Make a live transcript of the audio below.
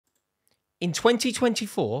in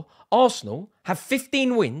 2024, Arsenal have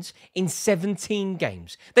 15 wins in 17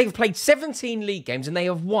 games. They've played 17 league games and they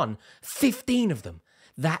have won 15 of them.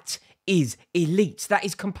 That is elite. That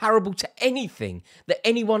is comparable to anything that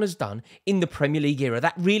anyone has done in the Premier League era.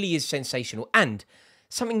 That really is sensational. And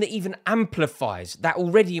something that even amplifies that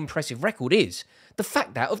already impressive record is the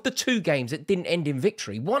fact that of the 2 games that didn't end in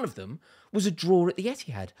victory, one of them was a draw at the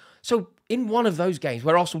Etihad. So in one of those games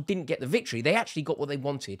where Arsenal didn't get the victory, they actually got what they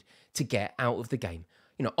wanted to get out of the game.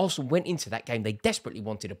 You know, Arsenal went into that game, they desperately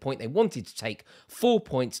wanted a point. They wanted to take 4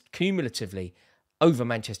 points cumulatively over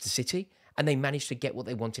Manchester City, and they managed to get what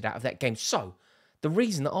they wanted out of that game. So the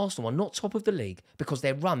reason that Arsenal are not top of the league, because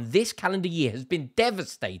their run this calendar year has been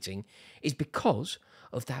devastating, is because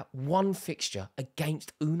of that one fixture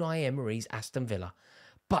against Unai Emery's Aston Villa.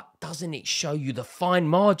 But doesn't it show you the fine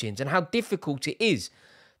margins and how difficult it is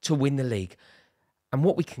to win the league? And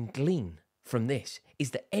what we can glean from this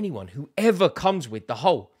is that anyone who ever comes with the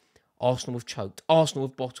whole Arsenal have choked, Arsenal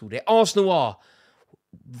have bottled it, Arsenal are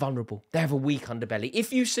vulnerable, they have a weak underbelly.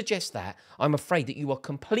 If you suggest that, I'm afraid that you are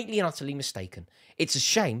completely and utterly mistaken. It's a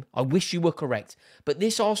shame. I wish you were correct. But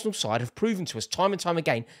this Arsenal side have proven to us time and time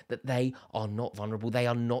again that they are not vulnerable. They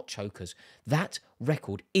are not chokers. That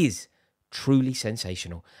record is truly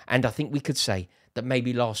sensational. And I think we could say that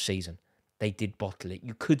maybe last season they did bottle it.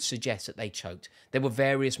 You could suggest that they choked. There were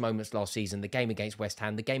various moments last season, the game against West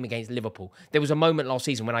Ham, the game against Liverpool. There was a moment last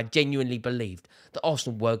season when I genuinely believed that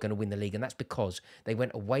Arsenal were going to win the league, and that's because they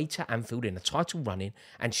went away to Anfield in a title run-in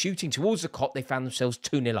and shooting towards the Kop, they found themselves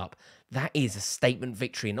 2-0 up. That is a statement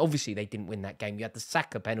victory, and obviously they didn't win that game. You had the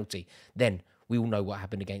Saka penalty. Then we all know what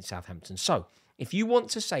happened against Southampton. So if you want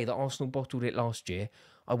to say that Arsenal bottled it last year,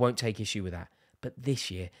 I won't take issue with that. But this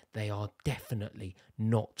year, they are definitely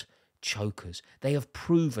not chokers. They have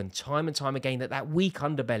proven time and time again that weak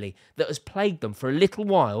underbelly that has plagued them for a little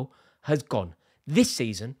while has gone. This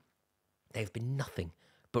season, they've been nothing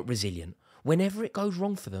but resilient. Whenever it goes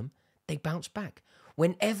wrong for them, they bounce back.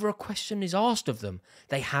 Whenever a question is asked of them,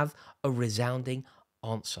 they have a resounding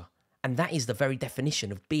answer. And that is the very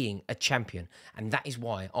definition of being a champion. And that is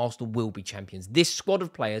why Arsenal will be champions. This squad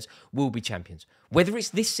of players will be champions. Whether it's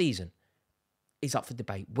this season is up for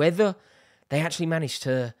debate. Whether they actually manage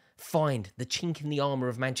to find the chink in the armour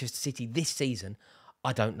of Manchester City this season,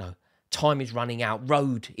 I don't know. Time is running out.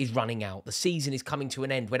 Road is running out. The season is coming to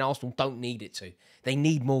an end when Arsenal don't need it to. They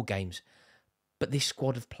need more games. But this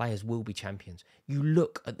squad of players will be champions. You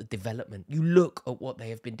look at the development. You look at what they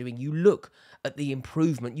have been doing. You look at the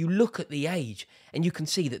improvement. You look at the age. And you can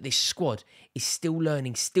see that this squad is still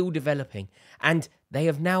learning, still developing. And they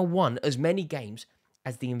have now won as many games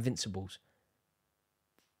as the Invincibles.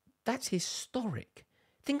 That's historic.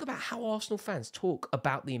 Think about how Arsenal fans talk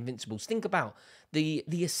about the Invincibles. Think about the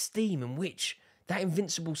esteem in which that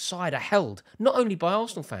Invincible side are held, not only by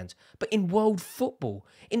Arsenal fans, but in world football,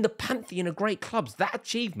 in the pantheon of great clubs. That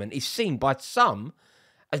achievement is seen by some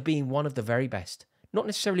as being one of the very best. Not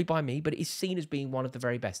necessarily by me, but it is seen as being one of the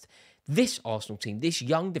very best. This Arsenal team, this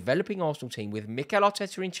young, developing Arsenal team with Mikel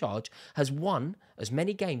Arteta in charge, has won as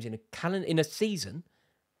many games in a season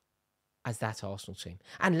as that Arsenal team.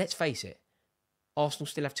 And let's face it, Arsenal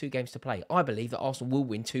still have 2 games to play. I believe that Arsenal will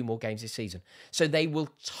win 2 more games this season. So they will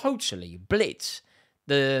totally blitz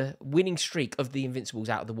the winning streak of the Invincibles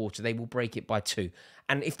out of the water. They will break it by 2.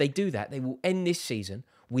 And if they do that, they will end this season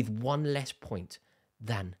with 1 less point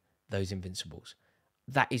than those Invincibles.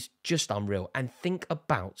 That is just unreal. And think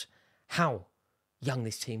about how young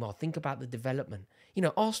this team are. Think about the development. You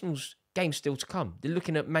know, Arsenal's games still to come. They're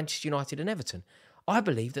looking at Manchester United and Everton. I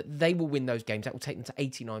believe that they will win those games. That will take them to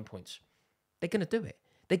 89 points. They're going to do it.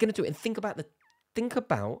 They're going to do it. And think about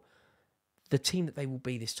the team that they will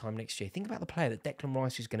be this time next year. Think about the player that Declan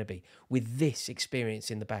Rice is going to be with this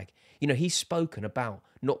experience in the bag. You know, he's spoken about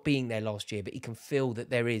not being there last year, but he can feel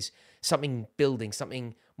that there is something building,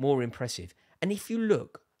 something more impressive. And if you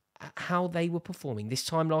look at how they were performing this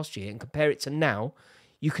time last year and compare it to now,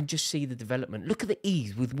 you can just see the development. Look at the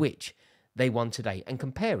ease with which they won today and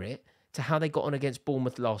compare it to how they got on against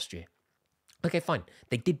Bournemouth last year. Okay, fine.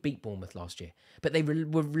 They did beat Bournemouth last year. But they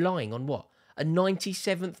were relying on what? A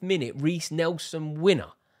 97th minute Reece Nelson winner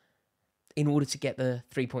in order to get the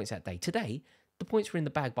 3 points that day. Today, the points were in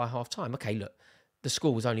the bag by half-time. Okay, look, the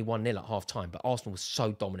score was only 1-0 at half-time, but Arsenal was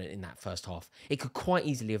so dominant in that first half. It could quite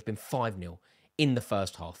easily have been 5-0 in the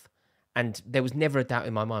first half. And there was never a doubt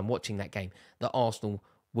in my mind watching that game that Arsenal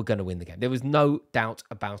were going to win the game. There was no doubt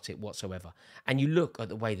about it whatsoever. And you look at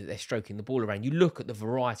the way that they're stroking the ball around. You look at the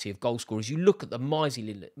variety of goal scorers. You look at the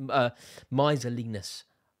miserliness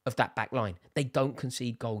of that back line. They don't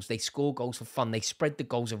concede goals. They score goals for fun. They spread the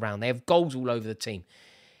goals around. They have goals all over the team.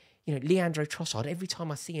 You know, Leandro Trossard, every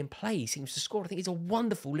time I see him play, he seems to score. I think he's a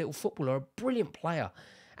wonderful little footballer, a brilliant player.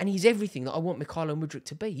 And he's everything that I want Mykhailo Mudryk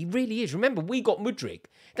to be. He really is. Remember, we got Mudryk.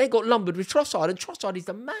 They got lumbered with Trossard, and Trossard is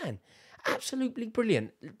the man. Absolutely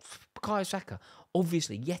brilliant. Bukayo Saka,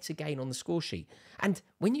 obviously, yet again on the score sheet. And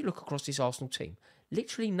when you look across this Arsenal team,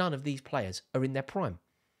 literally none of these players are in their prime.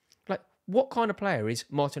 Like, what kind of player is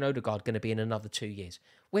Martin Odegaard going to be in another 2 years?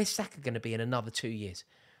 Where's Saka going to be in another 2 years?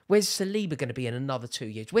 Where's Saliba going to be in another 2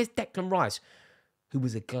 years? Where's Declan Rice, who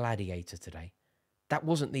was a gladiator today? That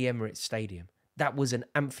wasn't the Emirates Stadium. That was an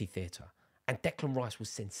amphitheatre. And Declan Rice was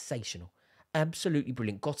sensational. Absolutely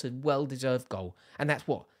brilliant. Got a well-deserved goal. And that's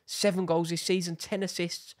what? 7 goals this season, 10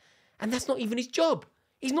 assists. And that's not even his job.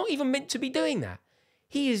 He's not even meant to be doing that.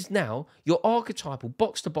 He is now your archetypal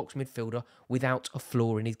box-to-box midfielder without a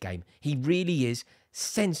flaw in his game. He really is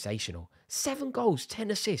sensational. 7 goals,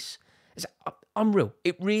 10 assists. It's unreal.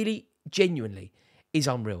 It really, genuinely is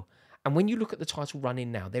unreal. And when you look at the title run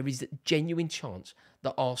in now, there is a genuine chance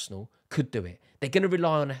that Arsenal could do it. They're going to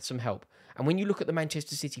rely on some help. And when you look at the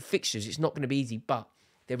Manchester City fixtures, it's not going to be easy, but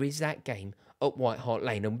there is that game at White Hart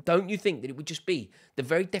Lane. And don't you think that it would just be the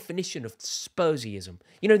very definition of Spursism?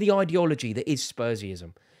 You know, the ideology that is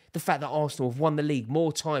Spursism. The fact that Arsenal have won the league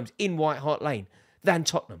more times in White Hart Lane than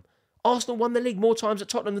Tottenham. Arsenal won the league more times at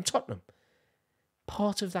Tottenham than Tottenham.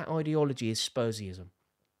 Part of that ideology is Spursism.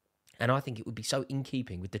 And I think it would be so in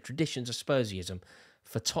keeping with the traditions of Spursism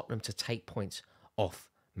for Tottenham to take points off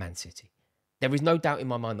Man City. There is no doubt in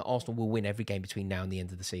my mind that Arsenal will win every game between now and the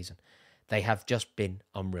end of the season. They have just been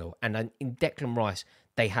unreal. And in Declan Rice,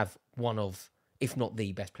 they have one of, if not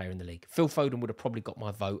the best player in the league. Phil Foden would have probably got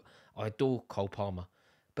my vote. I adore Cole Palmer.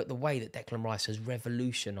 But the way that Declan Rice has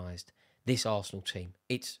revolutionised this Arsenal team,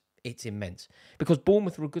 it's immense. Because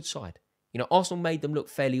Bournemouth are a good side. You know, Arsenal made them look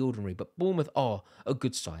fairly ordinary, but Bournemouth are a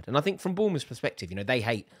good side. And I think from Bournemouth's perspective, you know, they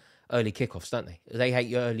hate early kickoffs, don't they? They hate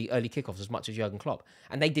your early kickoffs as much as Jurgen Klopp.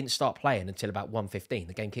 And they didn't start playing until about 1:15.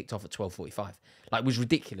 The game kicked off at 12:45. Like, it was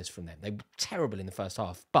ridiculous from them. They were terrible in the first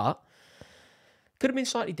half, but could have been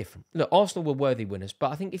slightly different. Look, Arsenal were worthy winners,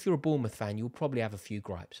 but I think if you're a Bournemouth fan, you'll probably have a few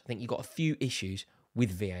gripes. I think you've got a few issues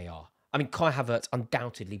with VAR. I mean, Kai Havertz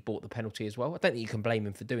undoubtedly bought the penalty as well. I don't think you can blame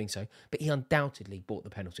him for doing so, but he undoubtedly bought the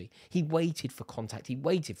penalty. He waited for contact. He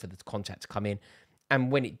waited for the contact to come in,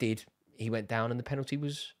 and when it did, he went down and the penalty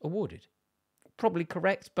was awarded. Probably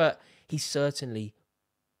correct, but he certainly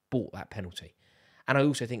bought that penalty. And I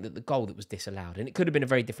also think that the goal that was disallowed, and it could have been a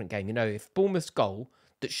very different game. You know, if Bournemouth's goal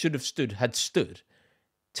that should have stood had stood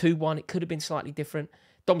 2-1, it could have been slightly different.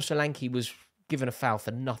 Dom Solanke was given a foul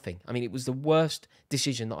for nothing. I mean, it was the worst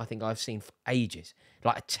decision that I think I've seen for ages.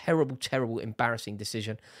 Like a terrible, terrible, embarrassing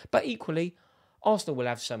decision. But equally, Arsenal will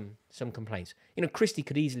have some complaints. You know, Christie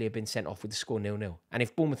could easily have been sent off with the score 0-0. And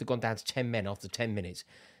if Bournemouth had gone down to 10 men after 10 minutes,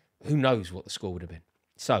 who knows what the score would have been.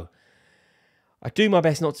 So, I do my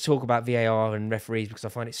best not to talk about VAR and referees because I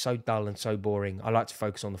find it so dull and so boring. I like to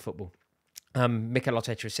focus on the football. Mikel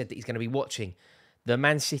Arteta has said that he's going to be watching the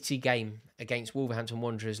Man City game against Wolverhampton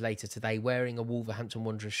Wanderers later today, wearing a Wolverhampton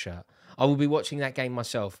Wanderers shirt. I will be watching that game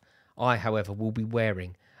myself. I, however, will be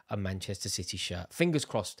wearing a Manchester City shirt. Fingers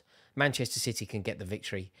crossed, Manchester City can get the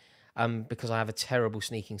victory because I have a terrible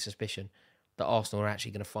sneaking suspicion that Arsenal are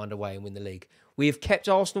actually going to find a way and win the league. We have kept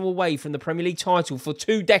Arsenal away from the Premier League title for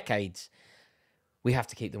 2 decades. We have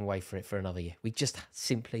to keep them away for it for another year. We just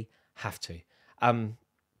simply have to.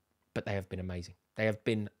 But they have been amazing. They have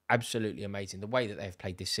been absolutely amazing. The way that they have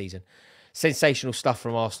played this season. Sensational stuff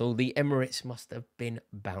from Arsenal. The Emirates must have been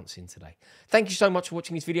bouncing today. Thank you so much for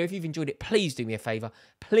watching this video. If you've enjoyed it, please do me a favour.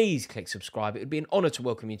 Please click subscribe. It would be an honour to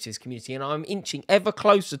welcome you to this community. And I'm inching ever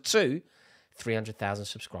closer to 300,000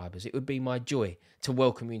 subscribers. It would be my joy to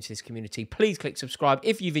welcome you into this community. Please click subscribe.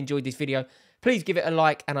 If you've enjoyed this video, please give it a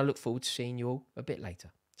like. And I look forward to seeing you all a bit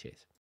later. Cheers.